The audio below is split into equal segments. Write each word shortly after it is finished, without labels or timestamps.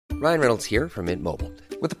Ryan Reynolds here from Mint Mobile.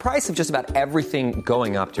 With the price of just about everything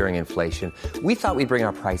going up during inflation, we thought we'd bring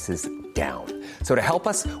our prices down. So to help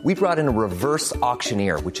us, we brought in a reverse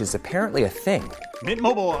auctioneer, which is apparently a thing. Mint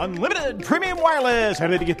Mobile Unlimited Premium Wireless. How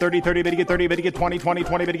to get 30, 30, bit to get 30, bit to get 20, 20,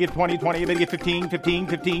 20, bit to get 20, 20, bit to get 15, 15,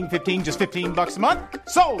 15, 15, just $15 a month?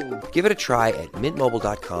 Sold! Give it a try at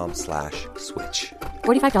mintmobile.com/switch.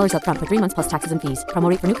 $45 up front for 3 months plus taxes and fees. Promo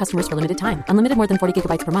rate for new customers for limited time. Unlimited more than 40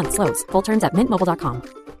 gigabytes per month. Slows full terms at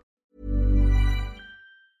mintmobile.com.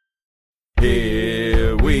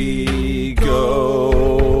 Here we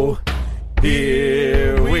go.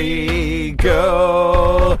 Here we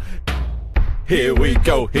go. Here we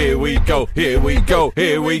go. Here we go. Here we go.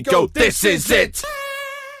 Here we go. This is it.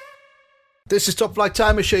 This is Top Flight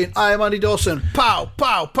Time Machine. I am Andy Dawson. Pow,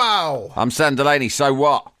 pow, pow. I'm Sam Delaney. So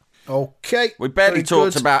what? Okay. We barely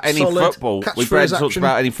talked about any football. We barely talked action.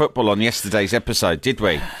 about any football on yesterday's episode, did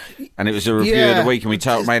we? And it was a review of the week, and we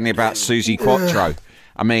talked mainly about Susie Quattro.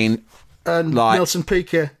 I mean, and Nelson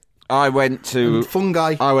Piquet. I went to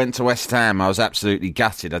Fungi. I went to West Ham. I was absolutely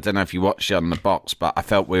gutted. I don't know if you watched it on the box, but I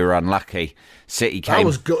felt we were unlucky. City came. I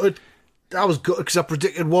was gutted because I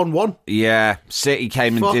predicted 1-1. Yeah, City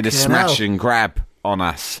came and did a smash and grab on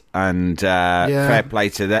us, and fair play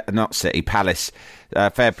to that. Not City, Palace.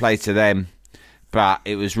 Fair play to them. But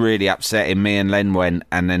it was really upsetting. Me and Len went,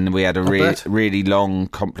 and then we had a really long,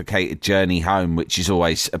 complicated journey home, which is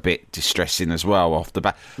always a bit distressing as well off the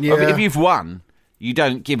bat. Yeah. If you've won, you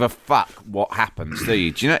don't give a fuck what happens, do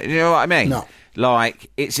you? Do you know what I mean? No.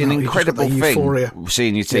 Like, it's an incredible thing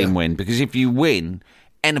seeing your team Yeah. win, because if you win,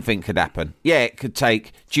 anything could happen. Yeah, it could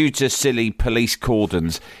take, due to silly police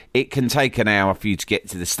cordons, it can take an hour for you to get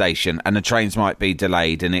to the station, and the trains might be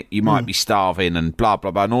delayed, and you might be starving, and blah,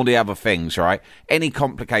 blah, blah, and all the other things, right? Any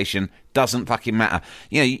complication doesn't fucking matter.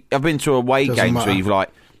 You know, I've been to away games where you've,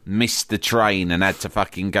 like, missed the train and had to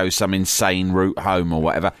fucking go some insane route home or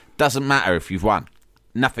whatever. Doesn't matter if you've won.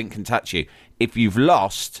 Nothing can touch you. If you've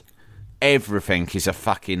lost, everything is a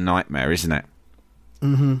fucking nightmare, isn't it?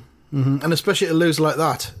 Mm-hmm. Mm-hmm. And especially to lose like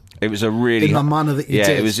that. It was a really in the manner that you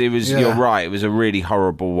did. It was. Yeah. You're right. It was a really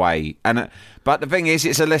horrible way. And but the thing is,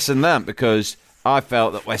 it's a lesson learnt, because I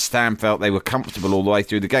felt that West Ham felt they were comfortable all the way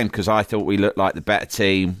through the game, because I thought we looked like the better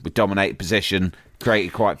team. We dominated possession,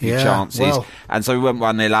 created quite a few chances, and so we went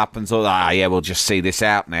 1-0 up and thought, we'll just see this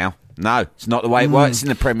out now. No, it's not the way it works in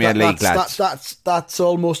the Premier League, lads. That's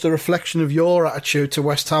almost a reflection of your attitude to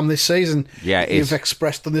West Ham this season. Yeah, it is. You've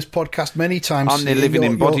expressed on this podcast many times. I'm the living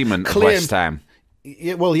embodiment of West Ham.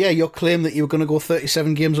 Your claim that you were going to go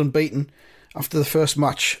 37 games unbeaten after the first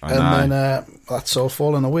match, and then that's all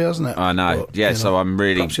fallen away, hasn't it? I know. But, so I'm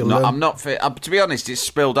really. I'm not fit. To be honest, it's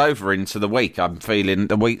spilled over into the week. I'm feeling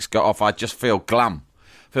the week's got off. I just feel glum.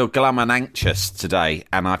 And anxious today,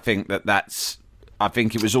 and I think that's. I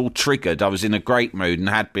think it was all triggered. I was in a great mood and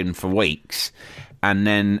had been for weeks, and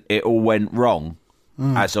then it all went wrong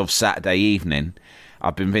as of Saturday evening.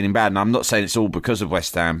 I've been feeling bad, and I'm not saying it's all because of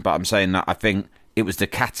West Ham, but I'm saying that I think it was the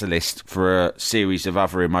catalyst for a series of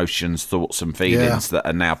other emotions, thoughts and feelings that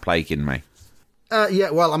are now plaguing me.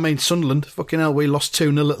 Well, I mean, Sunderland, fucking hell, we lost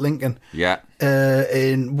 2-0 at Lincoln. Yeah.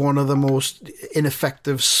 In one of the most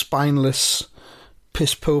ineffective, spineless,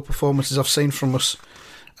 piss-poor performances I've seen from us.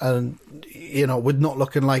 And, you know, we're not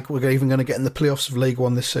looking like we're even going to get in the playoffs of League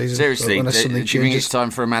One this season. Seriously, do you think it's time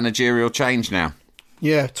for a managerial change now?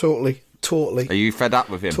 Yeah, totally. Are you fed up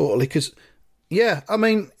with him? Totally, because, I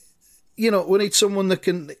mean, you know, we need someone that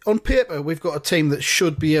can... On paper, we've got a team that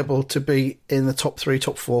should be able to be in the top 3,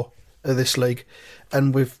 top 4 of this league.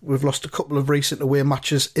 And we've lost a couple of recent away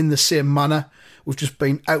matches in the same manner. We've just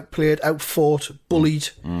been outplayed, outfought, bullied.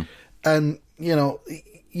 And, you know...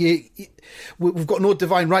 we've got no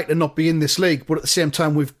divine right to not be in this league, but at the same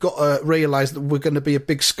time we've got to realise that we're going to be a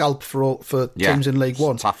big scalp for teams in League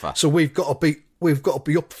One. Tougher. So we've got to be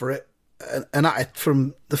up for it and at it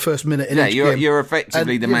from the first minute in each game. You're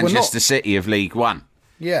effectively the Manchester City of League One.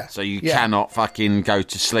 Yeah. So you cannot fucking go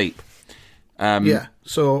to sleep.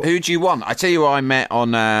 So who do you want? I tell you who I met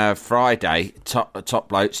on Friday, top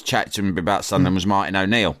blokes, chatted to him about Sunderland, was Martin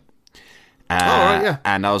O'Neill.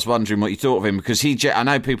 And I was wondering what you thought of him, because I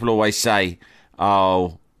know people always say,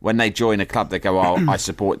 when they join a club, they go, I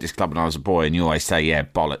supported this club when I was a boy, and you always say,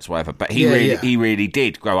 bollocks, whatever. But he really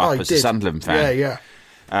did grow up as a Sunderland fan.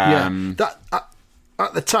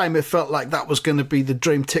 At the time, it felt like that was going to be the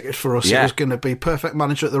dream ticket for us. It was going to be perfect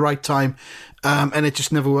manager at the right time, and it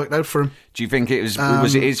just never worked out for him. Do you think it was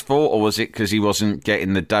it his fault, or was it because he wasn't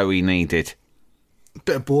getting the dough he needed?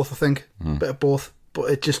 Bit of both, I think. Bit of both. But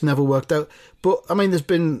it just never worked out. But I mean, there's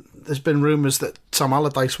been rumours that Sam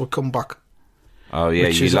Allardyce would come back. Oh yeah,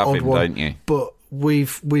 you love him, don't you? But we're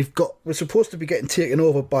supposed to be getting taken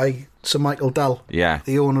over by Sir Michael Dell,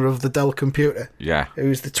 the owner of the Dell Computer,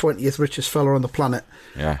 who's the 20th richest fella on the planet.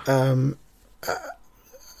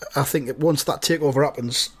 I think once that takeover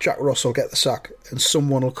happens, Jack Ross will get the sack and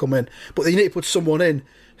someone will come in. But they need to put someone in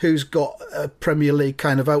who's got a Premier League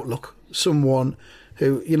kind of outlook. Someone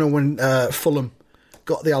who, you know, when Fulham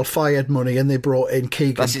got the Al Fayed money and they brought in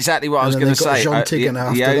Keegan. That's exactly what I was going to say.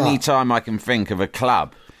 The only time I can think of a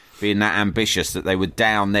club being that ambitious that they were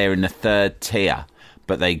down there in the third tier,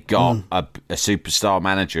 but they got a superstar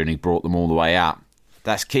manager and he brought them all the way up.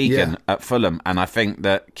 That's Keegan at Fulham, and I think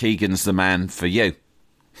that Keegan's the man for you.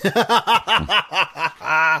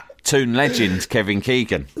 Toon legend Kevin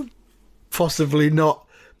Keegan. Possibly not.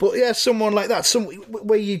 But yeah, someone like that,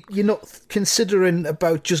 where you're not considering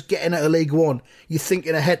about just getting out of League One. You're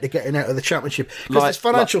thinking ahead to getting out of the Championship. Because it's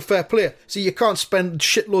financial fair play. So you can't spend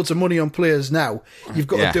shitloads of money on players now. You've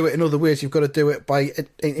got to do it in other ways. You've got to do it by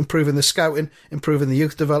improving the scouting, improving the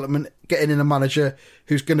youth development, getting in a manager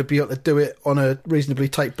who's going to be able to do it on a reasonably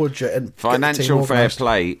tight budget. And financial fair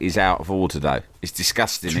play is out of order, though. It's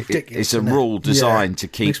disgusting. It's a rule designed to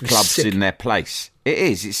keep clubs in their place. It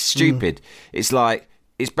is. It's stupid. It's like...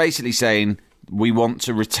 It's basically saying we want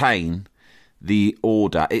to retain the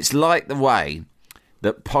order. It's like the way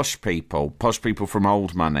that posh people from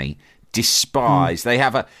old money despise. They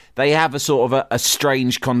have a sort of a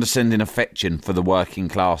strange condescending affection for the working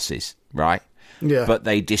classes, right? Yeah. But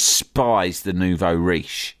they despise the nouveau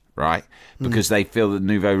riche, right? Because they feel that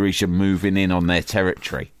nouveau riche are moving in on their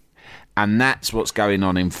territory. And that's what's going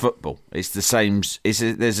on in football. It's the same.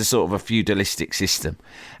 There's a sort of a feudalistic system.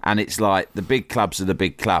 And it's like the big clubs are the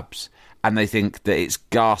big clubs. And they think that it's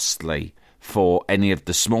ghastly for any of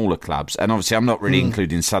the smaller clubs. And obviously I'm not really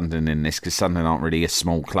including Sunderland in this because Sunderland aren't really a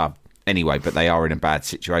small club anyway, but they are in a bad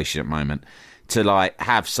situation at the moment. To like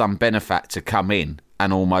have some benefactor come in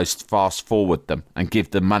and almost fast forward them and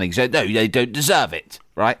give them money. So no, they don't deserve it,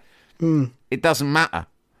 right? It doesn't matter.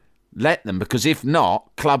 Let them, because if not,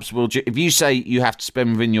 clubs will... if you say you have to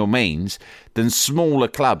spend within your means, then smaller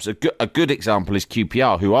clubs... A good example is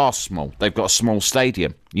QPR, who are small. They've got a small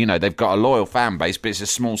stadium. You know, they've got a loyal fan base, but it's a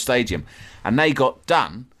small stadium. And they got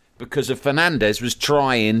done because of Fernandes was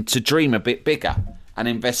trying to dream a bit bigger and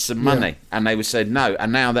invest some money. And they were said no.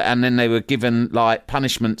 And then they were given like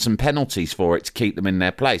punishments and penalties for it to keep them in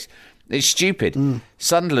their place. It's stupid.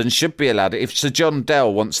 Sunderland should be allowed it. If Sir John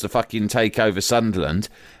Dell wants to fucking take over Sunderland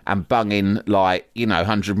and bung in, like, you know,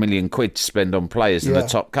 100 million quid to spend on players and a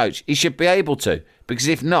top coach, he should be able to. Because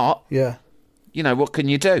if not, you know, what can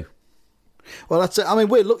you do? Well, that's it. I mean,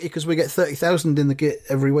 we're lucky because we get 30,000 in the gate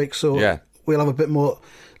every week, so we'll have a bit more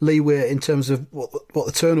leeway in terms of what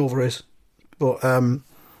the turnover is. But,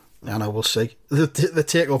 I know, we'll see. The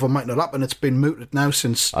takeover might not happen. It's been mooted now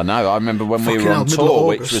since... I know. I remember when we were on tour,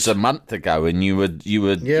 which was a month ago, and you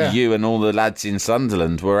and all the lads in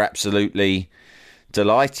Sunderland were absolutely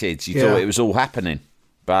delighted. You thought it was all happening.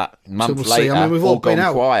 But a month later, I mean, we've all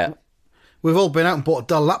gone quiet. We've all been out and bought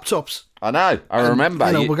Dell laptops. I know. I remember.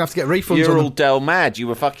 You know, we're going to have to get refunds. You're all Dell mad. You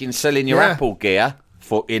were fucking selling your Apple gear.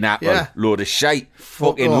 Fucking Apple. Lord of shite.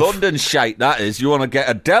 Fucking London shite, that is. You want to get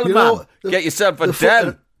a Dell, man? Get yourself a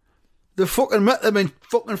Dell. They fucking met them in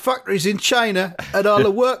fucking factories in China, and all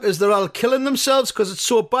the workers, they're all killing themselves because it's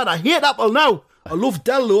so bad. I hate Apple now. I love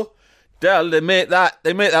Dell though. Dell, they make that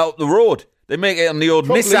up the road. They make it on the old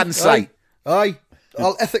Nissan site. Aye.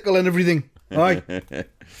 All ethical and everything. Aye.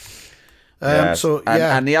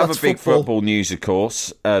 And the other big football news, of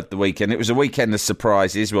course, the weekend. It was a weekend of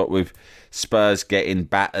surprises, what with Spurs getting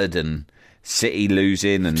battered and City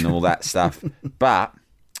losing and all that stuff. But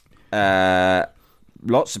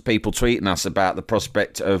lots of people tweeting us about the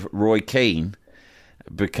prospect of Roy Keane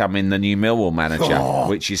becoming the new Millwall manager,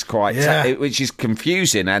 which is which is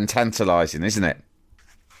confusing and tantalising, isn't it?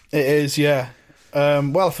 It is, yeah.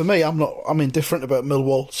 Well, for me, I'm indifferent about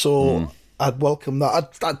Millwall, so I'd welcome that.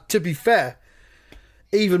 I'd, to be fair,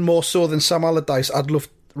 even more so than Sam Allardyce, I'd love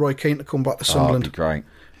Roy Keane to come back to Sunderland. That'd be great.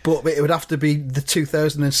 But it would have to be the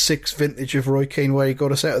 2006 vintage of Roy Keane where he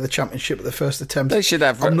got us out of the Championship at the first attempt. They should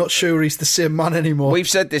have. I'm not sure he's the same man anymore. We've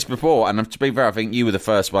said this before, and to be fair, I think you were the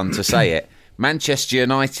first one to say it. Manchester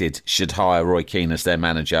United should hire Roy Keane as their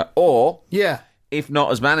manager, or, if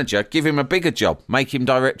not as manager, give him a bigger job. Make him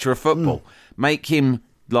director of football. Make him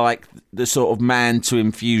like the sort of man to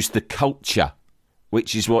infuse the culture,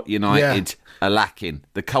 which is what United are lacking.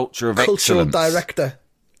 The culture of Cultural excellence. director.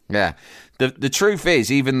 Yeah. The truth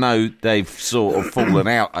is, even though they've sort of fallen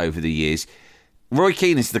out over the years, Roy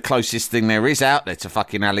Keane is the closest thing there is out there to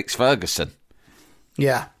fucking Alex Ferguson.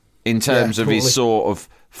 Yeah. In terms of his sort of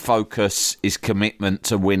focus, his commitment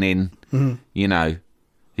to winning, You know,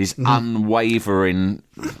 his unwavering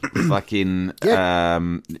fucking,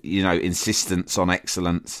 insistence on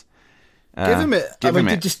excellence. Give him it. Give him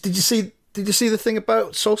it. Did you see the thing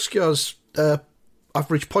about Solskjaer's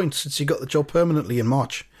average points since he got the job permanently in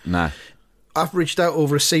March? No. Averaged out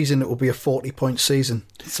over a season, it will be a 40-point season.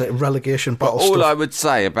 It's a relegation battle. But all stuff. I would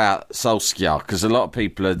say about Solskjaer, because a lot of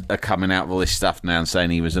people are coming out with all this stuff now and saying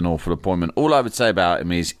he was an awful appointment. All I would say about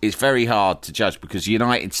him is it's very hard to judge because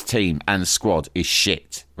United's team and squad is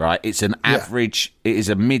shit, right? It's an average, it is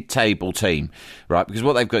a mid-table team, right? Because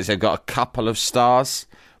what they've got is they've got a couple of stars,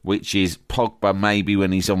 which is Pogba maybe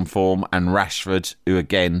when he's on form, and Rashford, who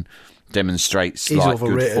again demonstrates he's like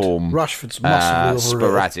overrated. good form Rashford's massively overrated.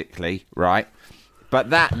 sporadically, right? But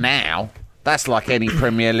that's like any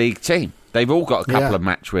Premier League team. They've all got a couple of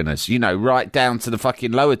match winners, you know, right down to the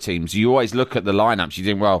fucking lower teams. You always look at the lineups, you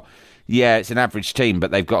think, well, yeah, it's an average team,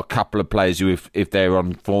 but they've got a couple of players who, if they're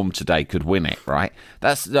on form today, could win it, right?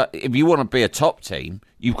 That's if you want to be a top team,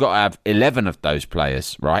 you've got to have 11 of those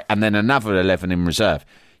players, right? And then another 11 in reserve.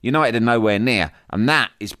 United are nowhere near, and that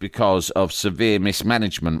is because of severe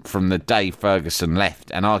mismanagement from the day Ferguson left,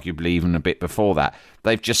 and arguably even a bit before that.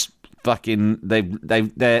 They've just fucking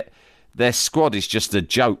their squad is just a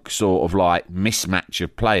joke, sort of like mismatch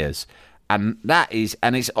of players, and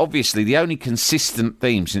it's obviously the only consistent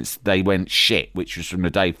theme since they went shit, which was from the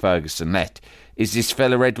day Ferguson left, is this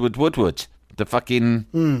fella Edward Woodward, the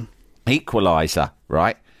fucking equaliser,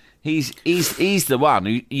 right? He's the one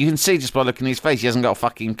who you can see just by looking at his face, he hasn't got a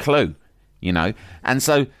fucking clue, you know. And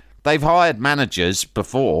so they've hired managers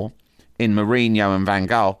before in Mourinho and Van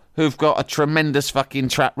Gaal who've got a tremendous fucking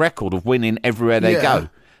track record of winning everywhere they go.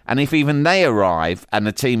 And if even they arrive and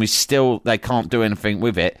the team is still, they can't do anything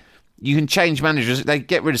with it, you can change managers. They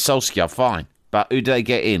get rid of Solskjaer, fine. But who do they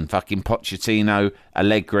get in? Fucking Pochettino,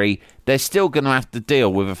 Allegri. They're still going to have to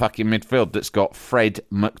deal with a fucking midfield that's got Fred,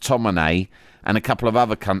 McTominay, and a couple of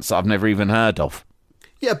other cunts that I've never even heard of.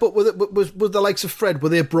 Yeah, but were the likes of Fred, were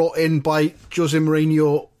they brought in by Jose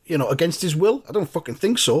Mourinho, you know, against his will? I don't fucking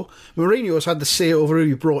think so. Mourinho has had the say over who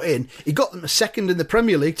he brought in. He got them a second in the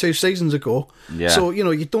Premier League 2 seasons ago. Yeah. So, you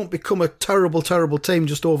know, you don't become a terrible, terrible team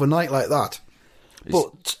just overnight like that.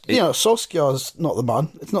 But, you know, Solskjaer's not the man.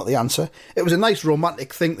 It's not the answer. It was a nice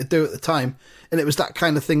romantic thing to do at the time, and it was that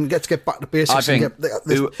kind of thing. Let's get back to basics and get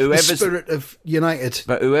the spirit of United.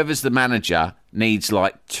 But whoever's the manager needs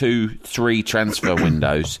like 2-3 transfer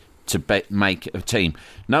windows to make a team.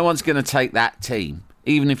 No one's going to take that team,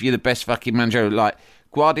 even if you're the best fucking manager. Like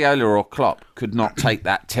Guardiola or Klopp could not take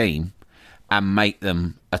that team and make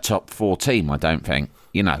them a top 4 team, I don't think.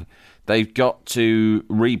 You know, they've got to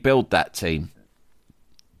rebuild that team.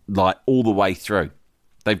 Like all the way through.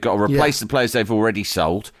 They've got to replace the players they've already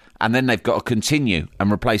sold, and then they've got to continue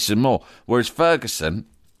and replace them more. Whereas Ferguson,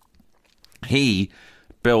 he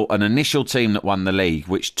built an initial team that won the league,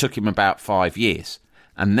 which took him about 5 years.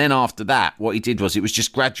 And then after that, what he did was it was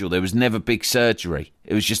just gradual. There was never big surgery.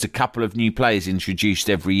 It was just a couple of new players introduced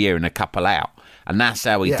every year and a couple out. And that's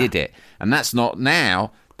how he did it. And that's not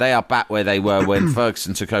now. They are back where they were when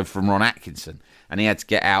Ferguson took over from Ron Atkinson. And he had to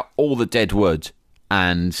get out all the dead wood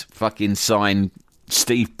and fucking sign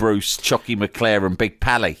Steve Bruce, Chucky McClare and Big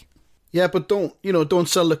Pally. Yeah, but don't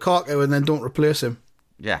sell Lukaku and then don't replace him.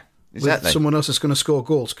 Yeah, exactly. With someone else that's going to score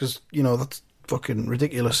goals, because, you know, that's fucking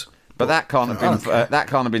ridiculous. But that can't have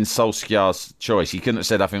been Solskjaer's choice. He couldn't have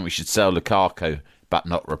said, I think we should sell Lukaku, but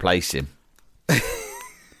not replace him.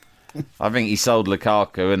 I think he sold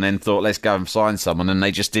Lukaku and then thought, let's go and sign someone, and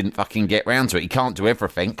they just didn't fucking get round to it. He can't do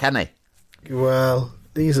everything, can he? Well,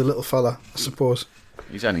 he's a little fella, I suppose.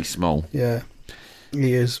 He's only small. Yeah,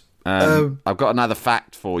 he is. I've got another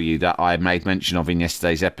fact for you that I made mention of in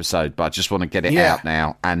yesterday's episode, but I just want to get it out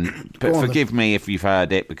now. And forgive me if you've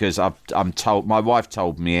heard it, because I'm told, my wife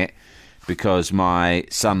told me it because my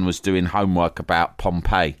son was doing homework about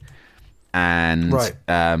Pompeii, and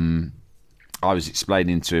I was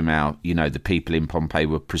explaining to him how, you know, the people in Pompeii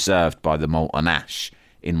were preserved by the molten ash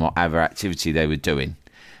in whatever activity they were doing.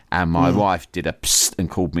 And my wife did a psst and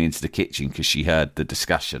called me into the kitchen because she heard the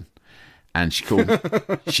discussion. And she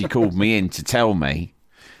called me in to tell me.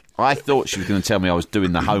 I thought she was going to tell me I was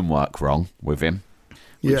doing the homework wrong with him,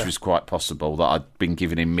 which was quite possible, that I'd been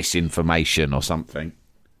giving him misinformation or something.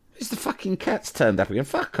 Is the fucking cat's turned up again?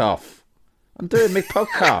 Fuck off. I'm doing my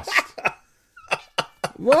podcast.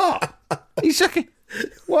 What? He's fucking...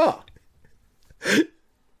 What?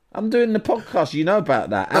 I'm doing the podcast. You know about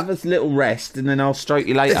that. Have a little rest, and then I'll stroke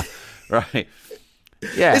you later. Right?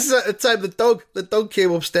 Yeah. This is at the time the dog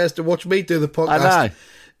came upstairs to watch me do the podcast. I know.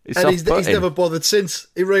 And he's never bothered since.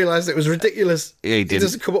 He realised it was ridiculous. He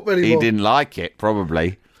doesn't come up anymore. He didn't like it,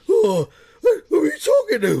 probably. Oh, who are you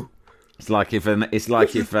talking to? It's like if an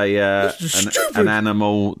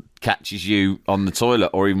animal catches you on the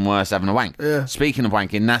toilet, or even worse, having a wank. Yeah. Speaking of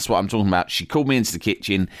wanking, that's what I'm talking about. She called me into the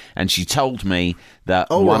kitchen and she told me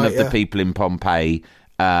that one of the people in Pompeii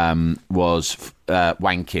was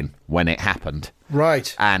wanking when it happened.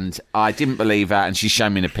 Right. And I didn't believe her, and she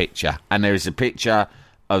showed me the picture. And there is a picture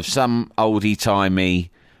of some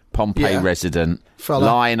oldie-timey Pompeii resident Fella,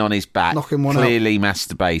 lying on his back, clearly out.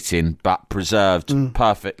 masturbating, but preserved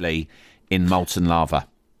perfectly in molten lava.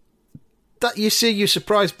 That you see, you're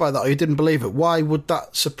surprised by that, or you didn't believe it. Why would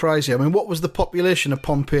that surprise you? I mean, what was the population of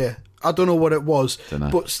Pompeii? I don't know what it was,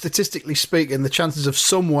 but statistically speaking, the chances of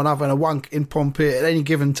someone having a wank in Pompeii at any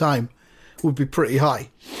given time would be pretty high,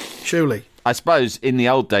 surely. I suppose in the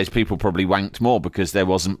old days, people probably wanked more because there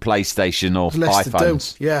wasn't PlayStation or less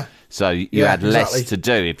iPhones. To do. Yeah. So you had less to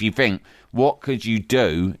do. If you think, what could you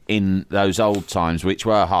do in those old times, which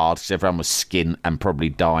were hard because everyone was skint and probably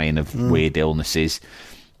dying of weird illnesses,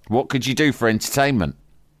 what could you do for entertainment?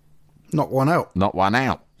 Knock one out. Knock one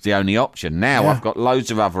out. It's the only option. Now I've got loads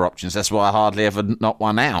of other options. That's why I hardly ever knock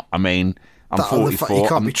one out. I mean, I'm 44. You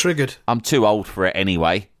can't be triggered. I'm too old for it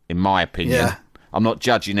anyway, in my opinion. Yeah. I'm not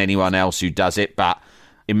judging anyone else who does it, but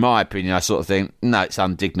in my opinion, I sort of think, no, it's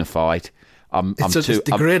undignified. It's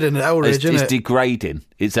degrading and outrage, isn't it? It's degrading,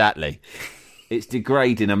 exactly. It's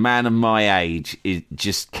degrading. A man of my age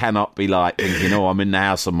just cannot be like thinking, I'm in the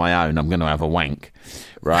house on my own, I'm going to have a wank,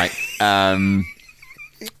 right?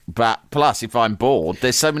 But plus, if I'm bored,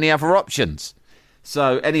 there's so many other options.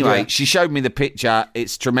 So anyway, she showed me the picture.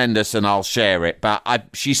 It's tremendous, and I'll share it. But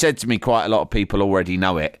she said to me quite a lot of people already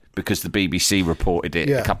know it because the BBC reported it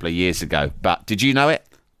a couple of years ago. But did you know it?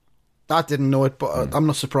 I didn't know it, but I'm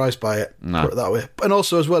not surprised by it. No. Put it that way. And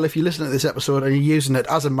also, as well, if you listen to this episode and you're using it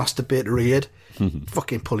as a masturbatory aid,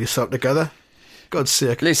 fucking pull yourself together. God's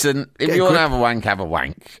sake. Listen, if you want to have a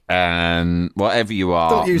wank. And whatever you are,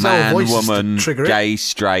 don't use man, our voices woman, to trigger gay,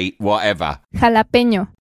 straight, whatever. Jalapeño.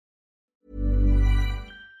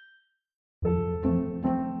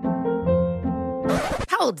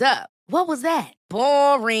 Hold up. What was that?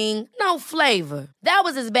 Boring. No flavor. That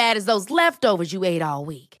was as bad as those leftovers you ate all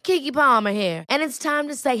week. Keke Palmer here, and it's time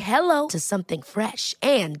to say hello to something fresh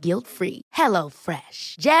and guilt-free. Hello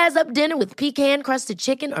Fresh. Jazz up dinner with pecan-crusted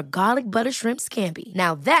chicken or garlic butter shrimp scampi.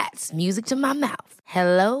 Now that's music to my mouth.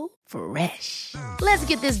 Hello Fresh. Let's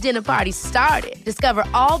get this dinner party started. Discover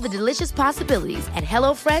all the delicious possibilities at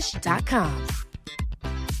HelloFresh.com.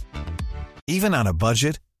 Even on a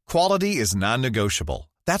budget, quality is non-negotiable.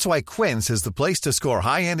 That's why Quince is the place to score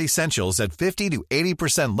high-end essentials at 50 to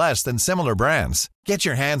 80% less than similar brands. Get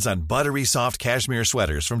your hands on buttery soft cashmere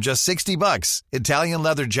sweaters from just $60, Italian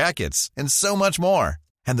leather jackets, and so much more.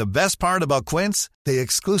 And the best part about Quince, they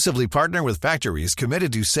exclusively partner with factories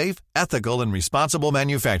committed to safe, ethical, and responsible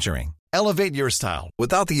manufacturing. Elevate your style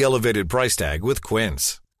without the elevated price tag with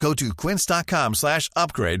Quince. Go to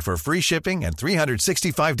quince.com/upgrade for free shipping and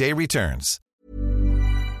 365-day returns.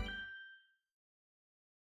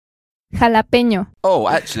 Jalapeño. Oh,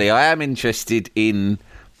 actually, I am interested in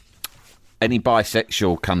any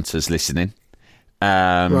bisexual cunters listening.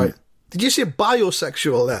 Right. Did you say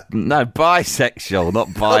biosexual there? No, bisexual, not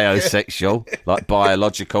biosexual, like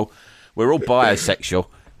biological. We're all biosexual.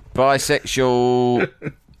 Bisexual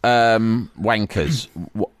wankers.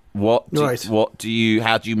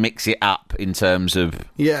 How do you mix it up in terms of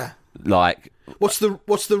like what's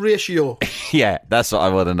the ratio? Yeah, that's what I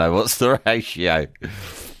want to know. What's the ratio?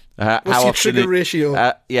 What's your trigger ratio?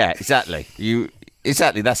 Yeah, exactly.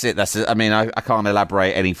 Exactly. That's it. I mean, I can't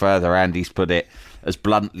elaborate any further. Andy's put it as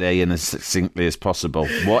bluntly and as succinctly as possible.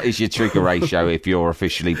 What is your trigger ratio if you're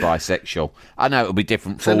officially bisexual? I know it'll be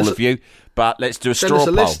different for all of you, but let's do a straw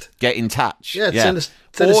poll. List. Get in touch. Yeah.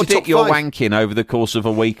 Audit your wanking over the course of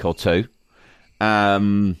a week or two.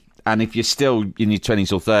 And if you're still in your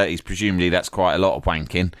 20s or 30s, presumably that's quite a lot of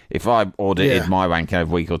wanking. If I audited my wanking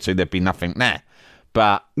over a week or two, there'd be nothing there.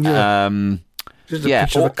 But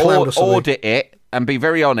audit it and be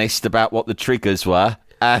very honest about what the triggers were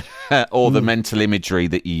or the mental imagery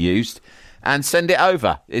that you used, and send it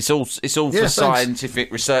over. It's all for scientific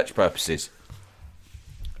research purposes.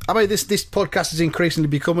 I mean, this podcast is increasingly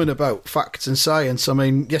becoming about facts and science. I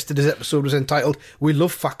mean, yesterday's episode was entitled "We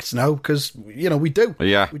Love Facts Now" because we do.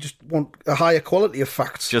 Yeah, we just want a higher quality of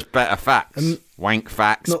facts, just better facts, and wank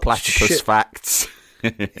facts, platypus facts.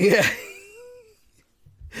 Yeah.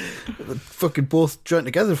 Fucking both join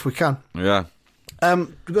together if we can. Yeah.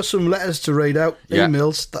 We've got some letters to read out,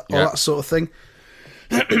 emails, all that sort of thing.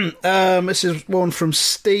 This is one from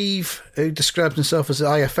Steve, who describes himself as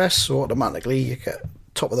IFS, so automatically you get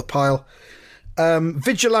top of the pile.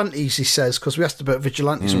 Vigilantes, he says, because we asked about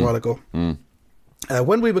vigilantes a while ago.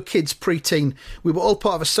 When we were kids, pre-teen, we were all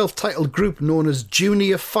part of a self-titled group known as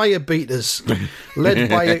Junior Fire Beaters, led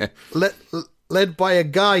by a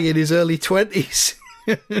guy in his early 20s.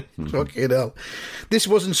 Fucking hell. This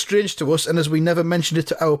wasn't strange to us, and as we never mentioned it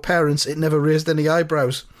to our parents, it never raised any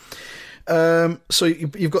eyebrows. So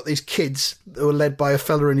you've got these kids who are led by a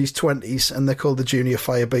fella in his 20s, and they're called the Junior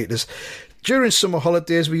Fire Beaters. During summer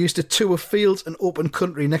holidays, we used to tour fields and open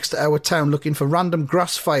country next to our town looking for random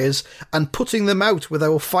grass fires and putting them out with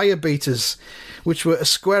our fire beaters, which were a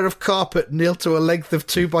square of carpet nailed to a length of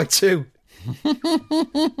 2x2.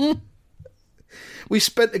 We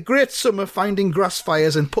spent a great summer finding grass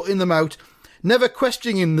fires and putting them out, never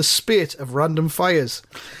questioning the spate of random fires.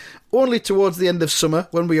 Only towards the end of summer,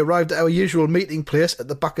 when we arrived at our usual meeting place at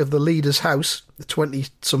the back of the leader's house, the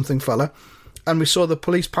 20-something fella, and we saw the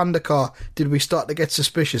police panda car, did we start to get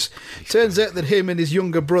suspicious. Turns out that him and his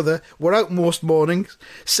younger brother were out most mornings,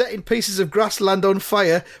 setting pieces of grassland on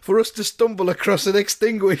fire for us to stumble across and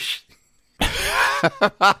extinguish.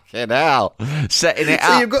 Fucking hell. Setting it So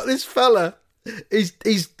up. you've got this fella, he's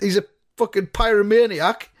a fucking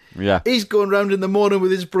pyromaniac. Yeah. He's going round in the morning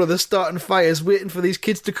with his brother, starting fires, waiting for these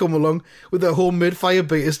kids to come along with their homemade fire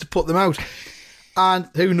beaters to put them out. And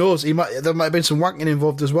who knows, there might have been some wanking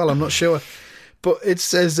involved as well, I'm not sure. But it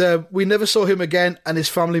says, we never saw him again, and his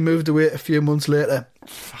family moved away a few months later.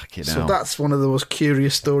 Fucking So hell. that's one of the most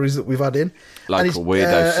curious stories that we've had in. Local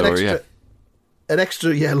weirdo story, yeah. An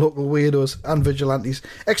extra, local weirdos and vigilantes.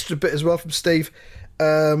 Extra bit as well from Steve.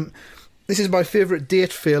 This is my favourite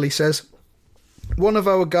date fail, he says. One of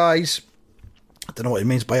our guys, I don't know what he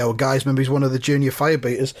means by our guys, maybe he's one of the junior fire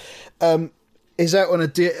beaters, is out on a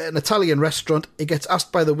date at an Italian restaurant. He gets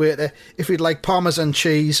asked by the waiter if he'd like Parmesan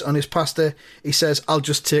cheese on his pasta. He says, I'll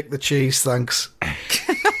just take the cheese, thanks.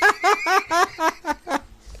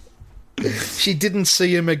 She didn't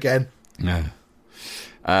see him again. No.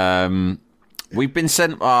 We've been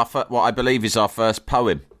sent what I believe is our first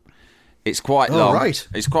poem. It's quite long. Right.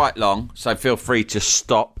 It's quite long, so feel free to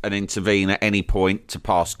stop and intervene at any point to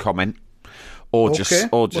pass comment. Or just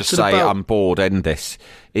What's it say, about? I'm bored, end this.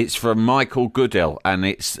 It's from Michael Goodell, and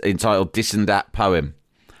it's entitled This and That Poem,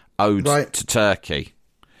 Ode to Turkey.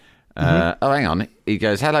 Oh, hang on. He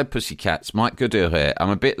goes, hello, pussycats. Mike Goodell here.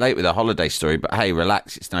 I'm a bit late with a holiday story, but hey,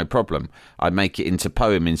 relax, it's no problem. I make it into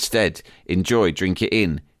poem instead. Enjoy, drink it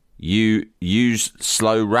in. You use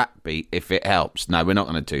slow rap beat if it helps. No, we're not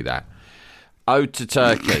going to do that. Ode to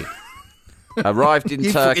Turkey. Arrived in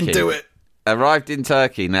You Turkey. fucking do it. Arrived in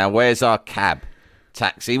Turkey. Now, where's our cab?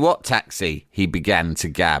 Taxi? What taxi? He began to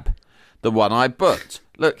gab. The one I booked.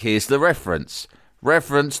 Look, here's the reference.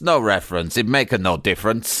 Reference, no reference. It make a no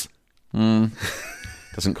difference.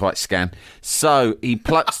 Doesn't quite scan. So, he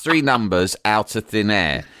plucks three numbers out of thin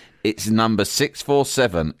air. It's number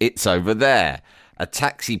 647. It's over there. A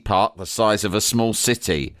taxi park the size of a small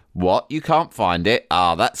city. What? You can't find it?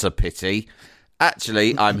 Ah, that's a pity.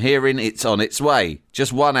 Actually, I'm hearing it's on its way.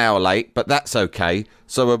 Just 1 hour late, but that's okay.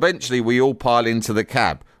 So eventually we all pile into the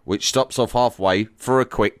cab, which stops off halfway for a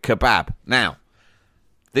quick kebab. Now,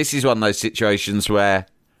 this is one of those situations where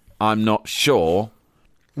I'm not sure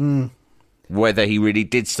whether he really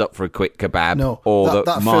did stop for a quick kebab. No, or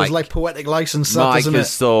that Mike, feels like poetic license, Mike doesn't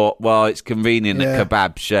has it? thought, well, it's convenient Yeah. that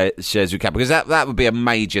kebab shares with kebab, because that would be a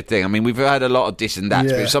major thing. I mean, we've heard a lot of this and that,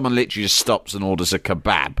 but Yeah. if someone literally just stops and orders a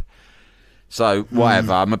kebab. So,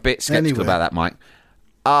 whatever, I'm a bit sceptical Anyway. about that, Mike.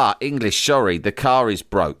 English, sorry, the car is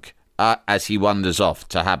broke, as he wanders off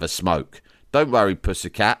to have a smoke. Don't worry,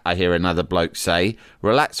 pussycat, I hear another bloke say.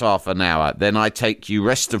 Relax half an hour, then I take you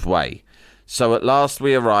rest of way. So at last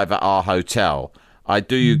we arrive at our hotel. I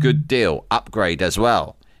do you good deal, upgrade as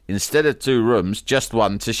well. Instead of 2 rooms, just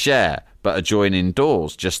 1 to share, but adjoining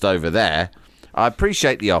doors just over there. I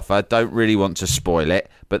appreciate the offer, don't really want to spoil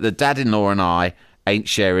it, but the dad-in-law and I ain't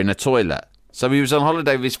sharing a toilet. So he was on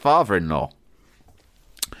holiday with his father-in-law.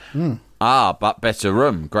 But better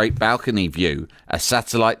room, great balcony view, a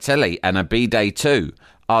satellite telly and a bidet too.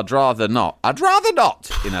 I'd rather not,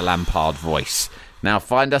 in a Lampard voice. Now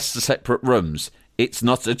find us the separate rooms. It's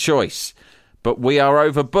not a choice. But we are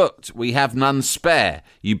overbooked. We have none spare.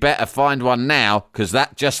 You better find one now, 'cause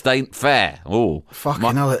that just ain't fair. Oh,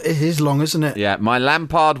 Fucking hell, it is long, isn't it? yeah, my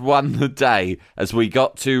Lampard won the day as we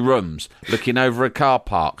got 2 rooms, looking over a car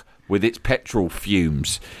park with its petrol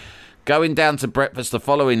fumes. Going down to breakfast the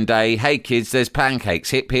following day, hey kids, there's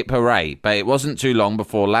pancakes, hip hip hooray. But it wasn't too long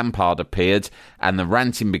before Lampard appeared and the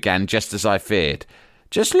ranting began just as I feared.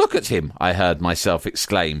 Just look at him, I heard myself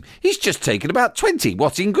exclaim. He's just taken about 20.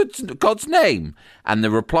 What in God's name? And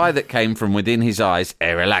the reply that came from within his eyes,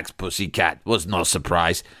 relax, pussycat, was not a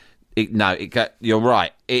surprise. You're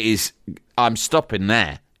right. It is. I'm stopping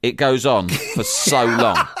there. It goes on for so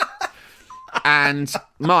long. And,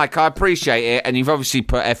 Mike, I appreciate it, and you've obviously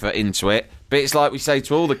put effort into it, but it's like we say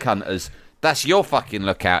to all the cunters, that's your fucking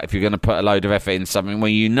lookout if you're going to put a load of effort in something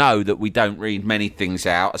when you know that we don't read many things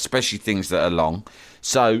out, especially things that are long.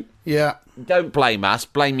 So, yeah, don't blame us,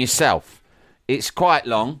 blame yourself. It's quite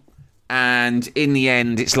long, and in the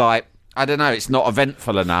end, it's like, I don't know, it's not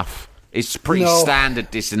eventful enough. It's pretty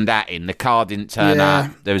standard this and that in. The car didn't turn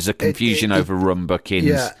up. There was a confusion over room bookings.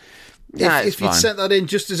 Yeah. If you'd sent that in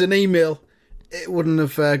just as an email, it wouldn't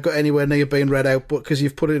have got anywhere near being read out, but because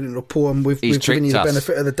you've put it into a poem, we've given you the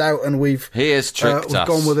benefit of the doubt, and we've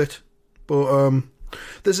gone with it. But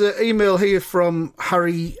there's an email here from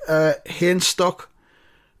Harry Hainstock,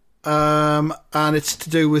 and it's to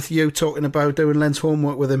do with you talking about doing Len's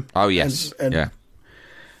homework with him. Oh, yes.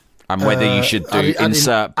 And whether you should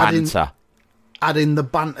insert banter. Adding the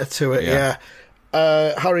banter to it, yeah.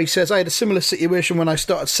 Harry says, I had a similar situation when I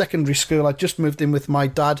started secondary school. I just moved in with my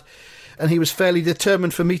dad, and he was fairly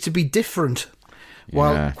determined for me to be different.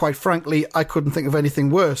 Well, quite frankly, I couldn't think of anything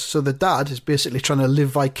worse. So the dad is basically trying to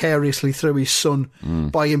live vicariously through his son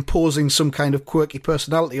by imposing some kind of quirky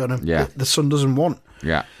personality on him that the son doesn't want.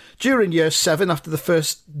 Yeah. During year 7, after the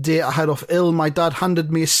first day I had off ill, my dad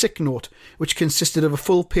handed me a sick note, which consisted of a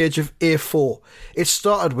full page of A4. It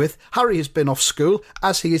started with, Harry has been off school,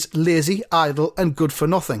 as he is lazy, idle, and good for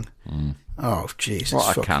nothing. Oh,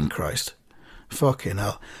 Jesus fucking Christ. Fucking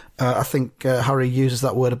hell. I think Harry uses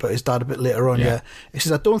that word about his dad a bit later on, yeah. He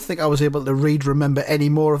says, I don't think I was able to remember any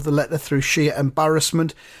more of the letter through sheer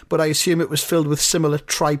embarrassment, but I assume it was filled with similar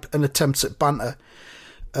tripe and attempts at banter.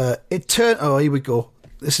 Here we go.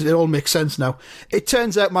 It all makes sense now. It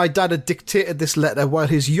turns out my dad had dictated this letter while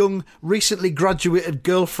his young, recently graduated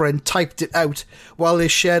girlfriend typed it out while they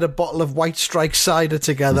shared a bottle of White Strike cider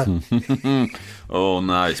together. Oh,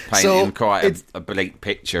 no, it's painting quite a bleak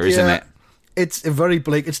picture, isn't it? It's very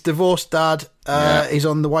bleak. It's divorced dad. He's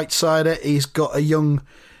on the white cider. He's got a young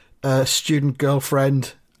student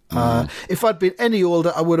girlfriend. If I'd been any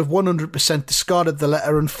older, I would have 100% discarded the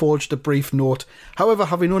letter and forged a brief note. However,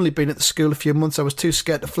 having only been at the school a few months, I was too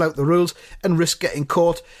scared to flout the rules and risk getting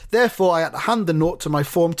caught. Therefore, I had to hand the note to my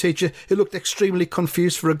form teacher, who looked extremely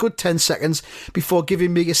confused for a good 10 seconds before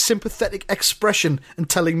giving me a sympathetic expression and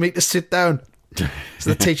telling me to sit down. So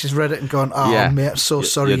the teacher's read it and gone, mate, I'm so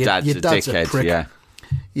sorry. Your dad's a prick.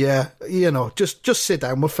 Yeah, just sit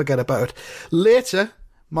down, we'll forget about it. Later,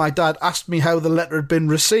 my dad asked me how the letter had been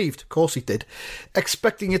received. Of course he did.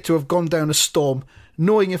 Expecting it to have gone down a storm.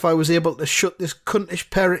 Knowing if I was able to shut this cuntish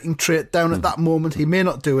parenting trait down at that moment, he may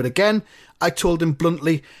not do it again. I told him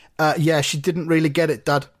bluntly, she didn't really get it,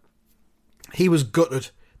 Dad. He was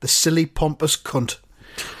gutted. The silly, pompous cunt.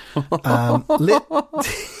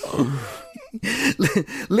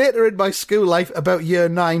 Later in my school life, about year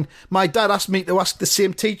 9, my dad asked me to ask the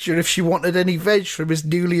same teacher if she wanted any veg from his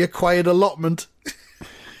newly acquired allotment.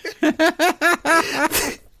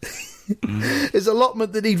 His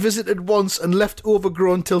allotment that he'd visited once and left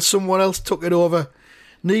overgrown till someone else took it over.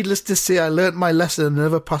 Needless to say, I learnt my lesson and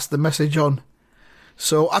never passed the message on.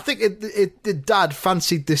 So I think the dad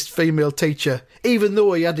fancied this female teacher, even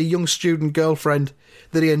though he had a young student girlfriend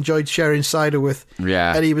that he enjoyed sharing cider with.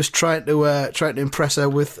 Yeah, and he was trying to impress her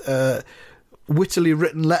with wittily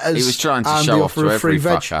written letters. He was trying to show off to every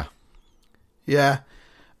fucker. Yeah.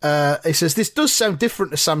 He says, this does sound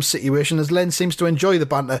different to Sam's situation, as Len seems to enjoy the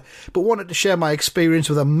banter, but wanted to share my experience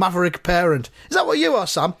with a maverick parent. Is that what you are,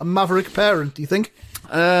 Sam? A maverick parent, do you think?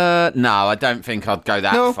 No, I don't think I'd go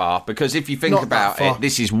that far, because if you think about it,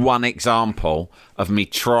 this is one example of me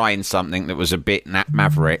trying something that was a bit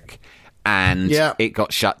maverick, and it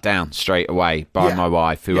got shut down straight away by my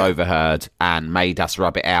wife, who overheard and made us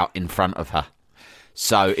rub it out in front of her.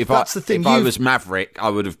 So if I was maverick, I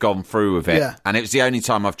would have gone through with it, and it was the only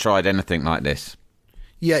time I've tried anything like this.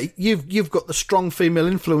 Yeah, you've got the strong female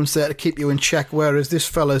influence there to keep you in check, whereas this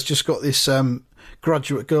fella's just got this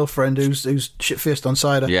graduate girlfriend who's shit-faced on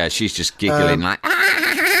cider. Yeah, she's just giggling like,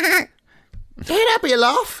 yeah, that'd be a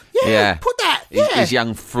laugh. Yeah, put that. Yeah. His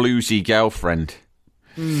young floozy girlfriend.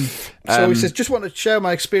 So he says, just want to share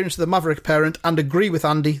my experience with the maverick parent and agree with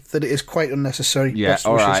Andy that it is quite unnecessary. Yeah,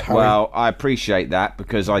 all right. Well, I appreciate that,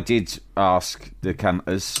 because I did ask the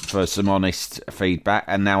cunters for some honest feedback,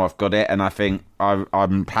 and now I've got it, and I think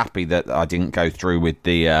I'm happy that I didn't go through with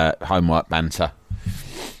the homework banter.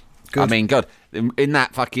 Good. I mean, God, in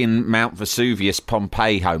that fucking Mount Vesuvius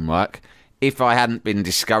Pompeii homework, if I hadn't been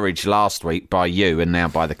discouraged last week by you and now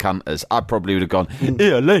by the cunters, I probably would have gone,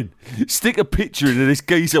 here, Len, stick a picture in of this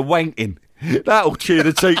geezer wanking. That'll cheer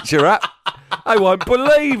the teacher up. They won't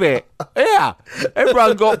believe it. Yeah.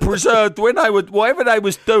 Everyone got preserved when they were, whatever they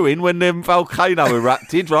was doing when the volcano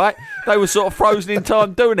erupted, right? They were sort of frozen in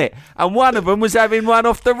time doing it. And one of them was having one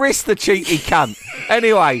off the wrist, the cheeky cunt.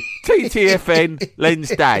 Anyway, TTFN, Len's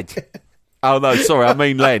dad. Oh, no, sorry, I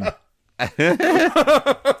mean Len.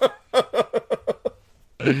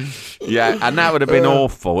 Yeah, and that would have been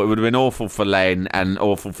awful. It would have been awful for Len and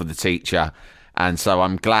awful for the teacher. And so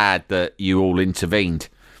I'm glad that you all intervened.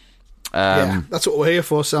 Yeah, that's what we're here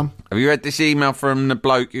for, Sam. Have you read this email from the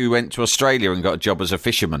bloke who went to Australia and got a job as a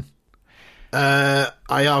fisherman? I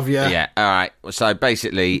have, yeah. Yeah, all right. So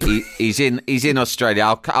basically, he's in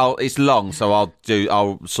Australia. It's long, so I'll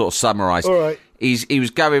sort of summarise. All right. He was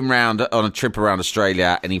going round on a trip around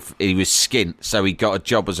Australia, and he was skint, so he got a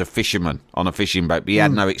job as a fisherman on a fishing boat, but he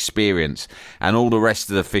had no experience. And all the rest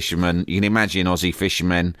of the fishermen, you can imagine Aussie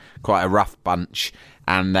fishermen, quite a rough bunch,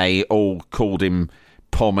 and they all called him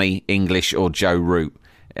Pommy, English, or Joe Root,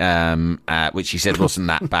 which he said wasn't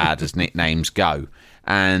that bad as nicknames go.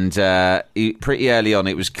 And pretty early on,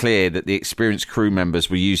 it was clear that the experienced crew members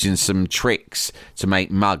were using some tricks to make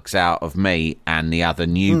mugs out of me and the other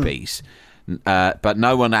newbies. But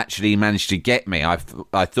no one actually managed to get me. I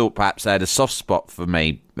thought perhaps they had a soft spot for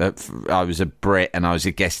me. I was a Brit and I was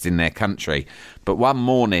a guest in their country. But one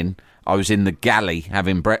morning, I was in the galley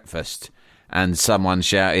having breakfast and someone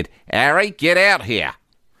shouted, "Harry, get out here."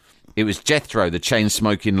 It was Jethro, the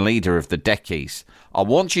chain-smoking leader of the Deckies. "I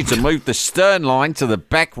want you to move the stern line to the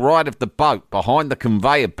back right of the boat behind the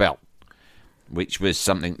conveyor belt," which was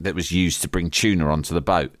something that was used to bring tuna onto the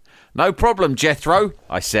boat. "No problem, Jethro,"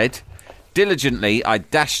 I said. Diligently, I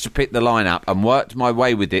dashed to pick the line up and worked my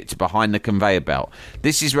way with it to behind the conveyor belt.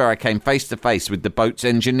 This is where I came face to face with the boat's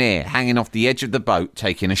engineer, hanging off the edge of the boat,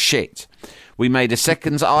 taking a shit. We made a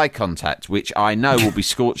second's eye contact, which I know will be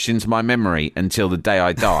scorched into my memory until the day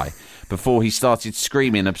I die, before he started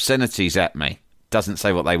screaming obscenities at me. Doesn't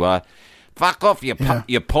say what they were. "Fuck off, you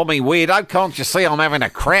pommy weirdo. Can't you see I'm having a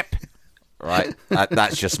crap?" Right?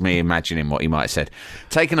 That's just me imagining what he might have said.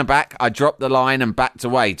 Taken aback, I dropped the line and backed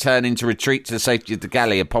away, turning to retreat to the safety of the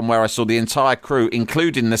galley, upon where I saw the entire crew,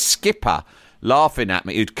 including the skipper, laughing at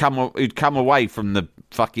me, who'd come away from the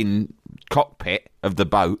fucking cockpit of the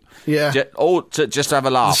boat. Yeah. Just to have a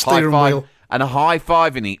laugh. The steering wheel. And a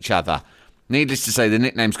high-fiving each other. Needless to say, the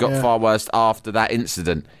nicknames got far worse after that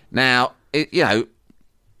incident. Now,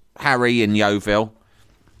 Harry and Yeovil,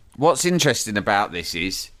 what's interesting about this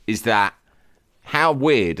is that how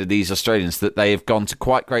weird are these Australians that they have gone to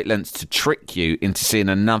quite great lengths to trick you into seeing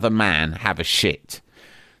another man have a shit.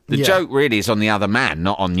 The joke really is on the other man,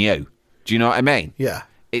 not on you. Do you know what I mean? Yeah.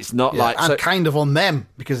 It's not and kind of on them,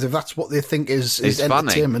 because if that's what they think is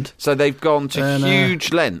entertainment. Funny. So they've gone to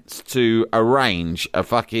huge lengths to arrange a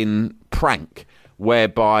fucking prank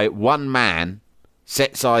whereby one man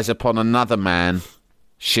sets eyes upon another man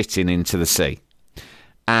shitting into the sea.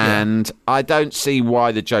 And I don't see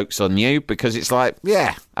why the joke's on you, because it's like,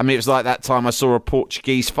 it was like that time I saw a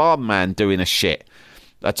Portuguese farm man doing a shit.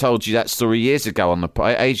 I told you that story ages ago on the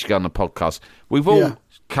podcast. We've all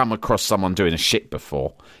come across someone doing a shit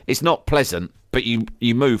before. It's not pleasant, but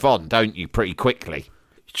you move on, don't you, pretty quickly?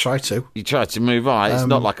 You try to move on. It's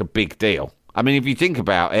not like a big deal. I mean, if you think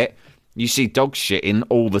about it, you see dog shitting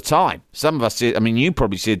all the time. Some of us, you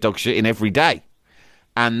probably see a dog shitting every day.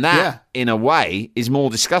 And that, in a way, is more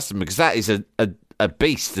disgusting, because that is a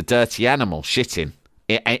beast, a dirty animal shitting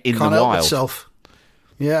in the wild. Can't help itself.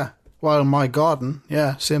 Yeah. Well, in my garden,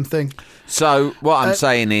 same thing. So what I'm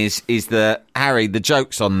saying is that, Harry, the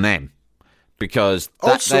joke's on them, because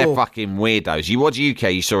they're fucking weirdos. You watch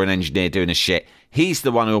UK, you saw an engineer doing a shit. He's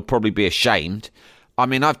the one who'll probably be ashamed. I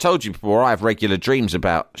mean, I've told you before, I have regular dreams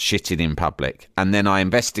about shitting in public, and then I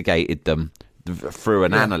investigated them through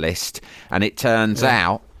an analyst, and it turns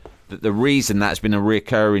out that the reason that's been a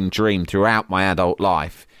recurring dream throughout my adult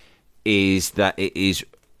life is that it is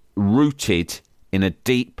rooted in a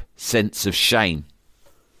deep sense of shame.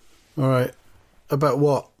 All right. About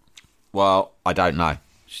what? Well, I don't know.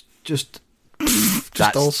 Just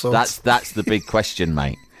that's, all sorts. That's the big question,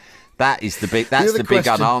 mate. That's the big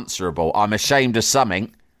unanswerable. I'm ashamed of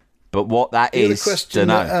something, but what that is, don't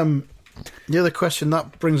know. The other question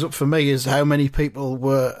that brings up for me is how many people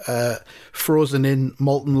were frozen in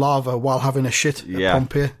molten lava while having a shit at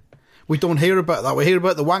Pompeii. We don't hear about that. We hear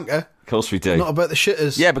about the wanker. Of course we do. Not about the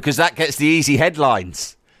shitters. Yeah, because that gets the easy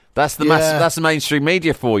headlines. That's the that's the mainstream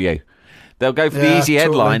media for you. They'll go for the easy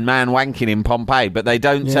headline, man wanking in Pompeii, but they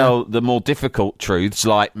don't tell the more difficult truths,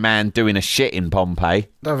 like man doing a shit in Pompeii.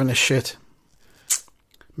 Having a shit.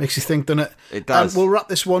 Makes you think, doesn't it? It does. And we'll wrap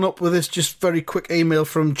this one up with this just very quick email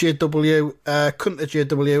from JW, Kunta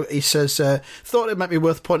JW. He says, thought it might be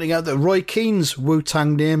worth pointing out that Roy Keane's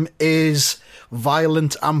Wu-Tang name is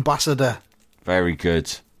Violent Ambassador. Very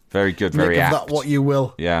good. Very good, very Make apt. of that what you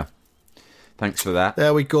will. Yeah. Thanks for that.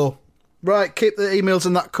 There we go. Right, keep the emails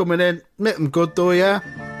and that coming in. Make them good though, yeah?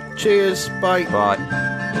 Cheers, bye. Bye.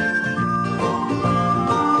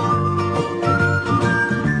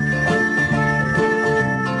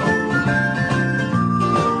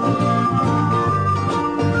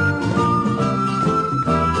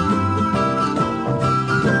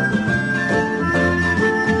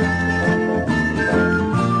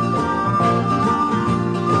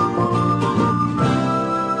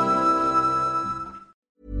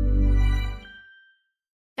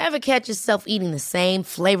 Ever catch yourself eating the same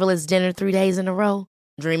flavorless dinner 3 days in a row?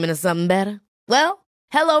 Dreaming of something better? Well,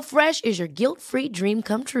 HelloFresh is your guilt-free dream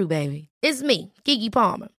come true, baby. It's me, Keke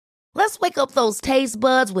Palmer. Let's wake up those taste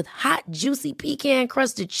buds with hot, juicy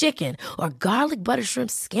pecan-crusted chicken or garlic butter shrimp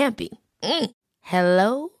scampi.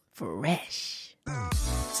 Hello Fresh.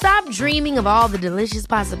 Stop dreaming of all the delicious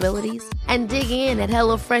possibilities and dig in at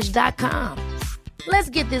HelloFresh.com. Let's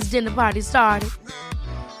get this dinner party started.